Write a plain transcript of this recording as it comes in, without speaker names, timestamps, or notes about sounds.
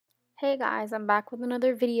Hey guys, I'm back with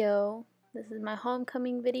another video. This is my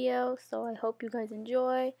homecoming video, so I hope you guys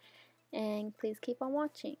enjoy and please keep on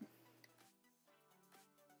watching.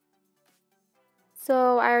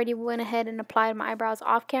 So I already went ahead and applied my eyebrows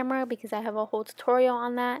off camera because I have a whole tutorial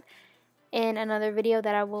on that in another video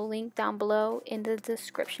that I will link down below in the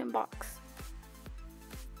description box.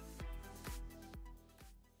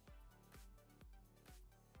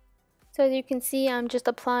 So as you can see, I'm just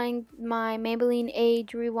applying my Maybelline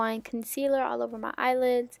Age Rewind Concealer all over my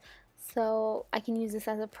eyelids so I can use this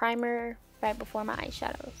as a primer right before my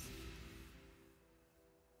eyeshadows.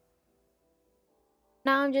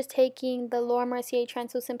 Now I'm just taking the Laura Mercier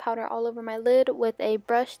translucent powder all over my lid with a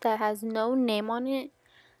brush that has no name on it.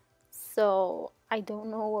 So I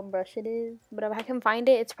don't know what brush it is, but if I can find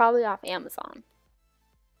it, it's probably off Amazon.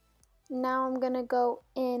 Now I'm going to go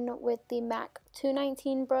in with the MAC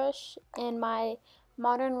 219 brush and my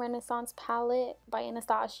Modern Renaissance palette by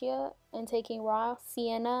Anastasia and taking raw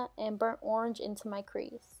sienna and burnt orange into my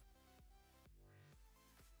crease.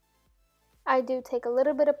 I do take a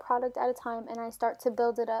little bit of product at a time and I start to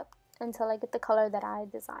build it up until I get the color that I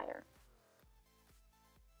desire.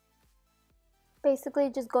 Basically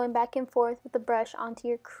just going back and forth with the brush onto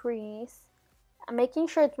your crease. I'm making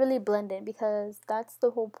sure it's really blended because that's the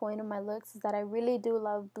whole point of my looks, is that I really do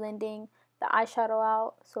love blending the eyeshadow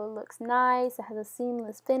out so it looks nice, it has a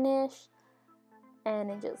seamless finish, and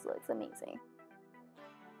it just looks amazing.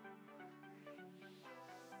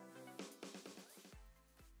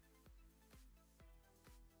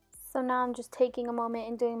 So now I'm just taking a moment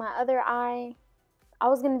and doing my other eye. I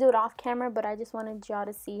was going to do it off camera, but I just wanted y'all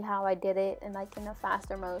to see how I did it in like in a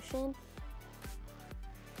faster motion.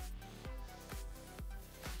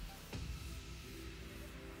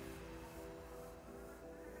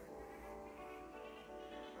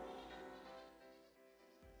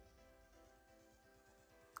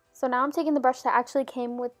 So now I'm taking the brush that actually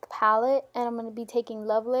came with the palette and I'm going to be taking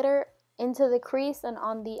Love Letter into the crease and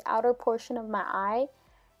on the outer portion of my eye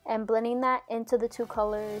and blending that into the two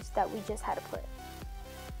colors that we just had to put.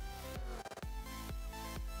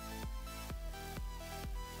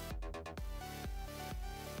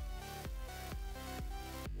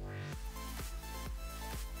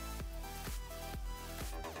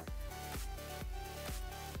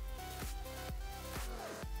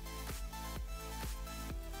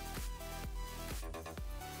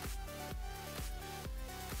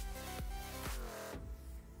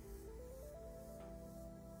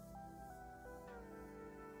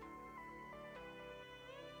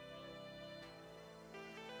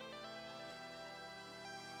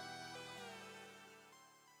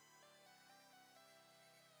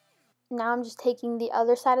 Now I'm just taking the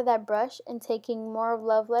other side of that brush and taking more of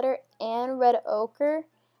Love Letter and Red Ochre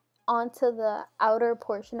onto the outer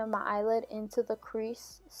portion of my eyelid into the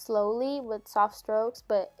crease slowly with soft strokes,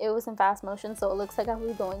 but it was in fast motion so it looks like I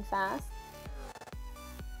was going fast.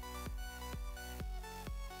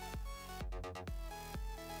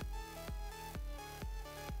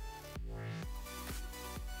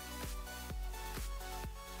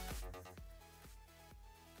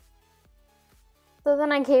 So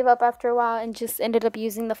then I gave up after a while and just ended up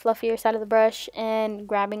using the fluffier side of the brush and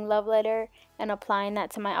grabbing Love Letter and applying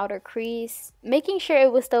that to my outer crease, making sure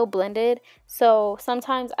it was still blended. So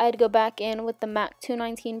sometimes I'd go back in with the MAC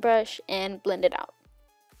 219 brush and blend it out.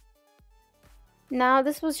 Now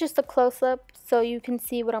this was just a close-up so you can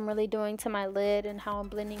see what I'm really doing to my lid and how I'm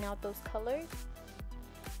blending out those colors.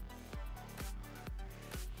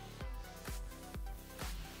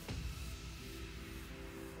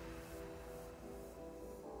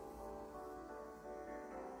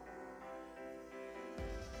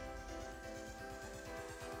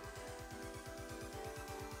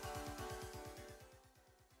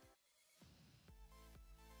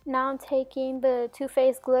 Now I'm taking the Too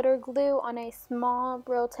Faced glitter glue on a small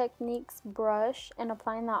Real Techniques brush and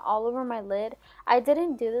applying that all over my lid. I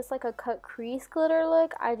didn't do this like a cut crease glitter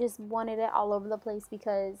look. I just wanted it all over the place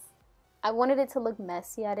because I wanted it to look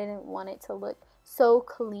messy. I didn't want it to look so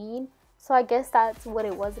clean. So I guess that's what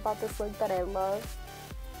it was about this look that I love.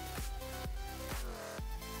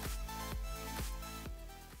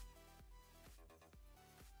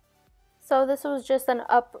 So this was just an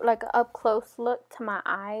up close look to my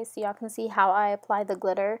eyes so y'all can see how I applied the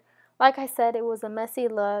glitter. Like I said, it was a messy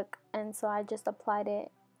look and so I just applied it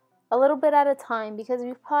a little bit at a time because if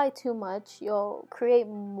you apply too much, you'll create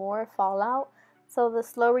more fallout. So the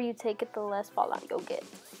slower you take it, the less fallout you'll get.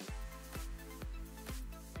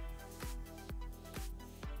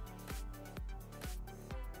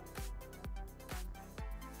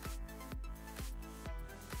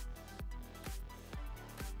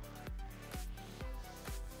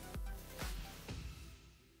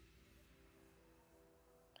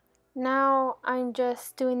 Now I'm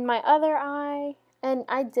just doing my other eye, and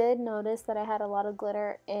I did notice that I had a lot of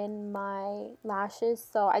glitter in my lashes,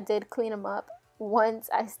 so I did clean them up once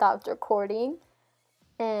I stopped recording,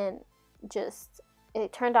 and just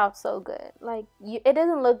it turned out so good. Like, it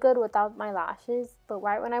doesn't look good without my lashes, but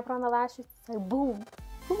right when I put on the lashes, it's like boom,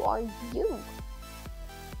 who are you?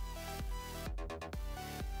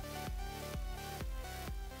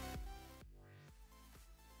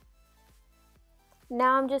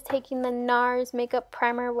 Now I'm just taking the Nars makeup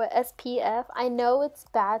primer with SPF. I know it's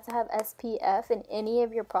bad to have SPF in any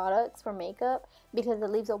of your products for makeup because it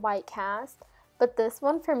leaves a white cast, but this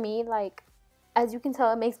one for me, like, as you can tell,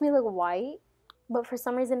 it makes me look white, but for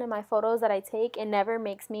some reason in my photos that I take, it never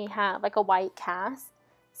makes me have like a white cast.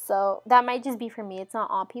 So that might just be for me. It's not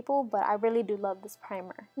all people, but I really do love this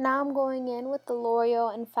primer. Now I'm going in with the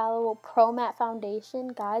L'Oreal Infallible Pro Matte Foundation.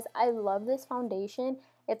 Guys, I love this foundation.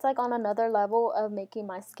 It's like on another level of making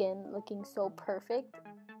my skin looking so perfect.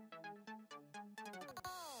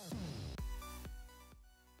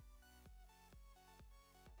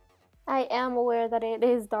 I am aware that it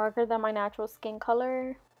is darker than my natural skin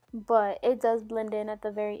color, but it does blend in at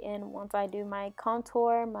the very end once I do my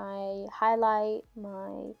contour, my highlight,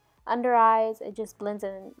 my under eyes. It just blends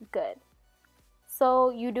in good.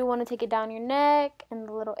 So you do want to take it down your neck and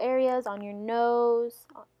the little areas on your nose,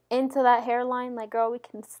 into that hairline. Like, girl, we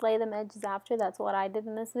can slay them edges after. That's what I did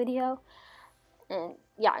in this video. And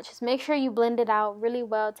yeah, just make sure you blend it out really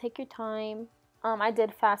well. Take your time. I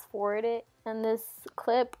did fast forward it in this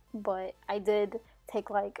clip, but I did take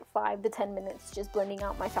like 5 to 10 minutes just blending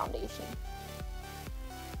out my foundation.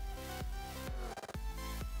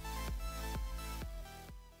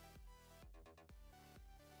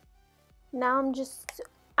 Now I'm just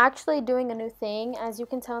actually doing a new thing. As you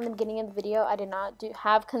can tell in the beginning of the video, I did not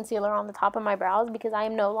have concealer on the top of my brows because I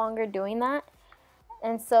am no longer doing that.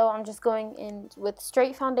 And so I'm just going in with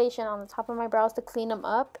straight foundation on the top of my brows to clean them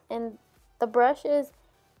up. And the brush is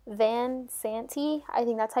Van Santi. I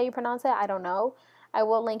think that's how you pronounce it. I don't know. I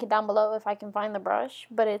will link it down below if I can find the brush.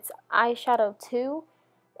 But it's eyeshadow 2.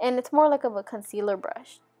 And it's more like of a concealer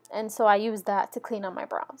brush. And so I use that to clean up my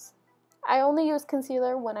brows. I only use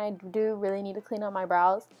concealer when I do really need to clean up my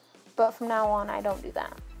brows. But from now on, I don't do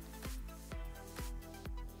that.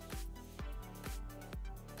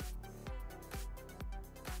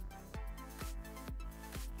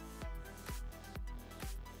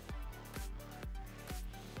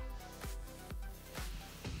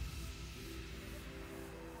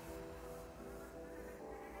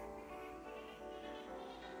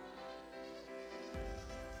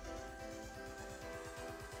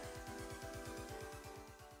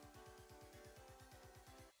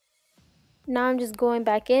 Now I'm just going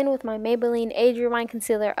back in with my Maybelline Age Rewind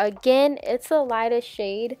Concealer. Again, it's the lightest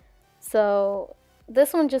shade. So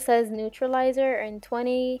this one just says Neutralizer and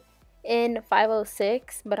 20 in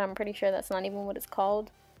 506, but I'm pretty sure that's not even what it's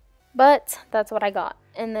called. But that's what I got.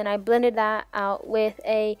 And then I blended that out with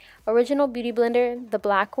a Original Beauty Blender, the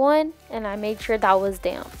black one, and I made sure that was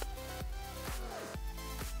damp.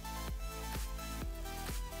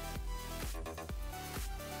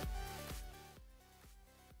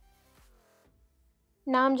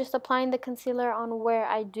 Now I'm just applying the concealer on where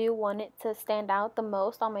I do want it to stand out the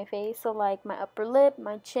most on my face. So like my upper lip,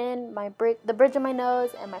 my chin, the bridge of my nose,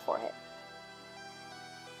 and my forehead.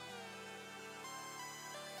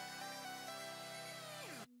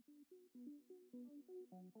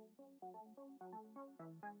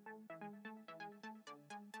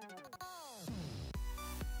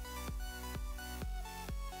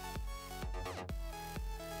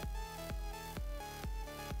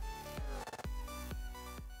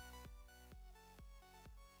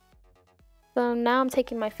 So now I'm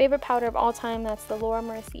taking my favorite powder of all time, that's the Laura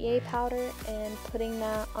Mercier powder, and putting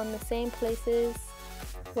that on the same places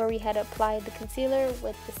where we had applied the concealer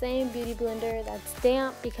with the same beauty blender that's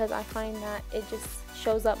damp, because I find that it just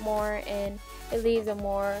shows up more and it leaves a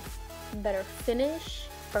better finish,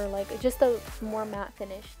 or like just a more matte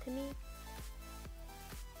finish to me.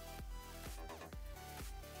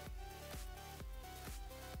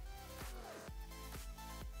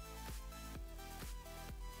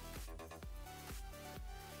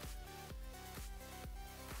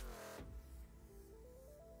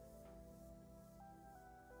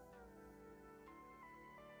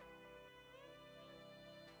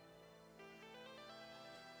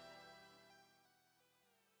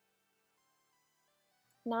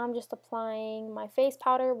 Now I'm just applying my face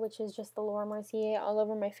powder, which is just the Laura Mercier all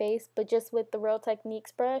over my face, but just with the Real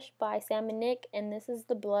Techniques brush by Sam and Nick, and this is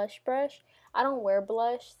the blush brush. I don't wear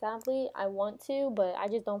blush, sadly. I want to, but I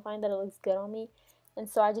just don't find that it looks good on me. And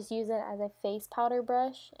so I just use it as a face powder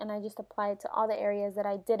brush, and I just apply it to all the areas that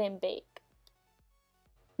I didn't bake.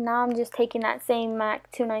 Now I'm just taking that same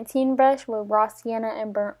MAC 219 brush with raw sienna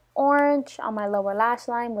and burnt orange on my lower lash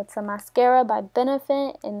line with some mascara by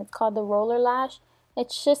Benefit, and it's called the Roller Lash.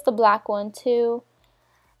 It's just a black one too.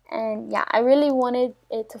 And yeah, I really wanted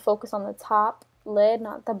it to focus on the top lid,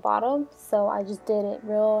 not the bottom, so I just did it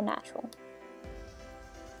real natural.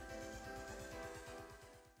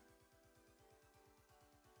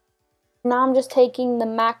 Now I'm just taking the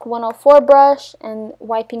MAC 104 brush and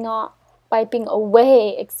wiping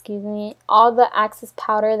away, excuse me, all the excess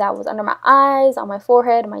powder that was under my eyes, on my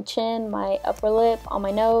forehead, my chin, my upper lip, on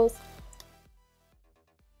my nose.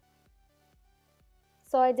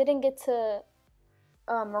 So I didn't get to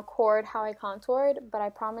record how I contoured, but I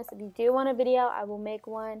promise if you do want a video, I will make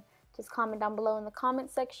one. Just comment down below in the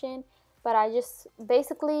comment section. But I just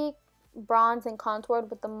basically bronzed and contoured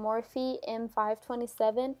with the Morphe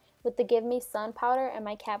M527 with the Give Me Sun powder and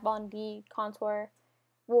my Kat Von D contour,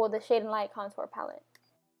 well, the Shade and Light contour palette.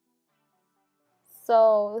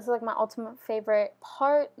 So this is like my ultimate favorite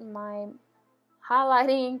part, my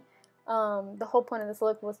highlighting. The whole point of this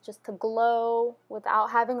look was just to glow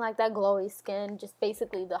without having like that glowy skin, just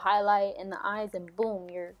basically the highlight in the eyes and boom,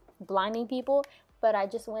 you're blinding people. But I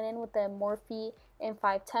just went in with the Morphe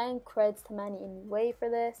M510, creds to Manny anyway for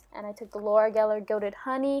this, and I took the Loreal Gilded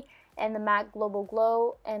Honey and the MAC Global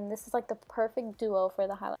Glow, and this is like the perfect duo for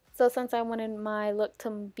the highlight. So since I wanted my look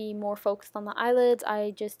to be more focused on the eyelids,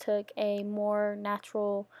 I just took a more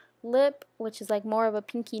natural lip, which is like more of a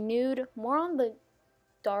pinky nude, more on the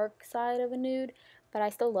dark side of a nude, but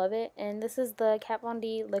I still love it. And this is the Kat Von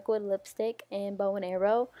D liquid lipstick in Bow and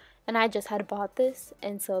Arrow, and I just had bought this,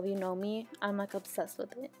 and so if you know me, I'm like obsessed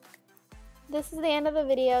with it. This is the end of the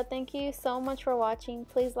video. Thank you so much for watching.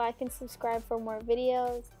 Please like and subscribe for more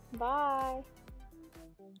videos. Bye.